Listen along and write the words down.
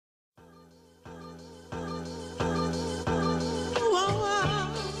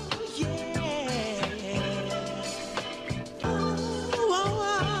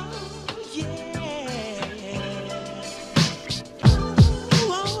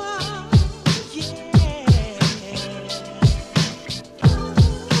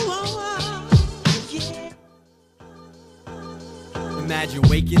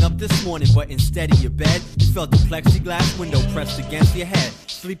Waking up this morning, but instead of your bed, you felt the plexiglass window pressed against your head.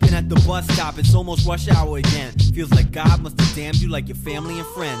 Sleeping at the bus stop, it's almost rush hour again. Feels like God must have damned you like your family and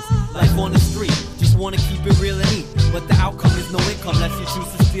friends. Life on the street, just wanna keep it real and neat, but the outcome is no income unless you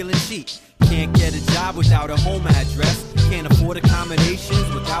choose to steal and cheat. Can't get a job without a home address. Can't afford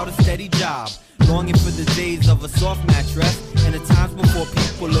accommodations without a steady job. Longing for the days of a soft mattress and the times before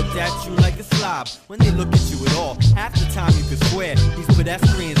people looked at you like a slob. When they look at you at all, half the time you could swear these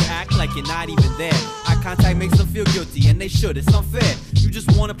pedestrians act like you're not even there. Eye contact makes them feel guilty, and they should. It's unfair. You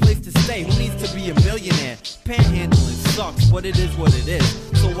just want a place to stay. Who needs to be a millionaire? Panhandling sucks, but it is what it is.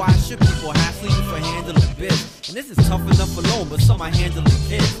 So why should people hassle you for handling biz? And this is tough enough alone, but some are handling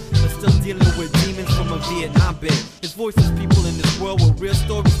kids, but still dealing with demons from a Vietnam bid. His voice is people in this world with real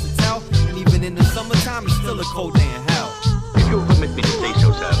stories to tell, and even in the summertime, it's still a cold day in hell. If you'll permit me to say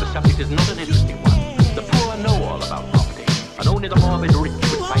so, sir, the subject is not an interesting one. The poor know all about poverty, and only the morbid rich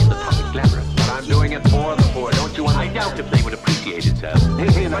would find the topic glamorous. But I'm doing it for the poor, don't you understand? I doubt if they would appreciate it, sir.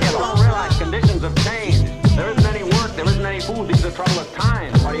 But you don't realize conditions have changed. There isn't any work, there isn't any food. These are troublous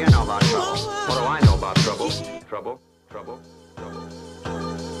times. What do you know about trouble? What do I know about trouble? Trouble, trouble, trouble.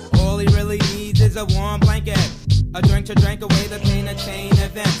 All he really needs is a warm blanket, a drink to drink away the pain of chain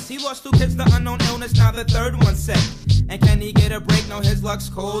events. He lost 2 kids to unknown illness, now the third one's sick. And can he get a break? No, his luck's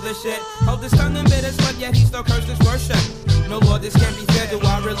cold as shit. Held his tongue in bitter sweat, yet he still cursed his worship. No, Lord, this can't be fair. Do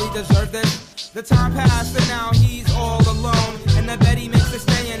I really deserve this? The time passed and now he's all alone, and the bed he makes to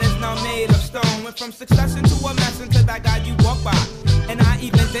stay in is now made of stone. Went from success into a mess into that guy you walk by, and I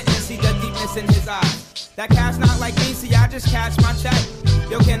even didn't see the deepness in his eyes. That cat's not like me, see I just cash my check.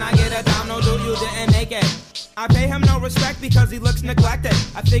 Yo, can I get a dime? No, dude, you didn't make it. I pay him no respect because he looks neglected.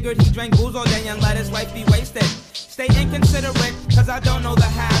 I figured he drank booze all day and let his life be wasted. Stay inconsiderate, cause I don't know the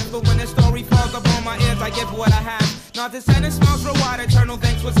half, but when the story falls upon my ears, I give what I have. Not to send it smells for what eternal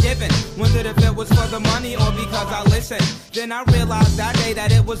thanks was given. Wondered if it was for the money or because I listened. Then I realized that day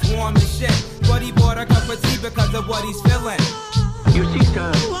that it was warm as shit, but he bought a cup of tea because of what he's feeling. You see,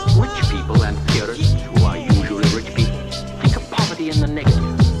 sir, rich people and theorists, who are usually rich people, think of poverty in the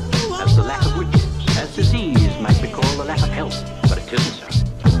negative, as the lack of riches, as disease might be called the lack of health. But it isn't, sir.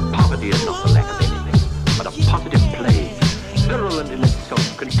 Poverty is not the lack of anything, but a positive plague, virulent in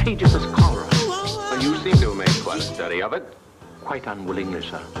itself, contagious as cholera. Well, you seem to have made quite a study of it. Quite unwillingly,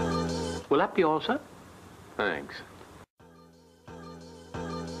 sir. Will that be all, sir? Thanks.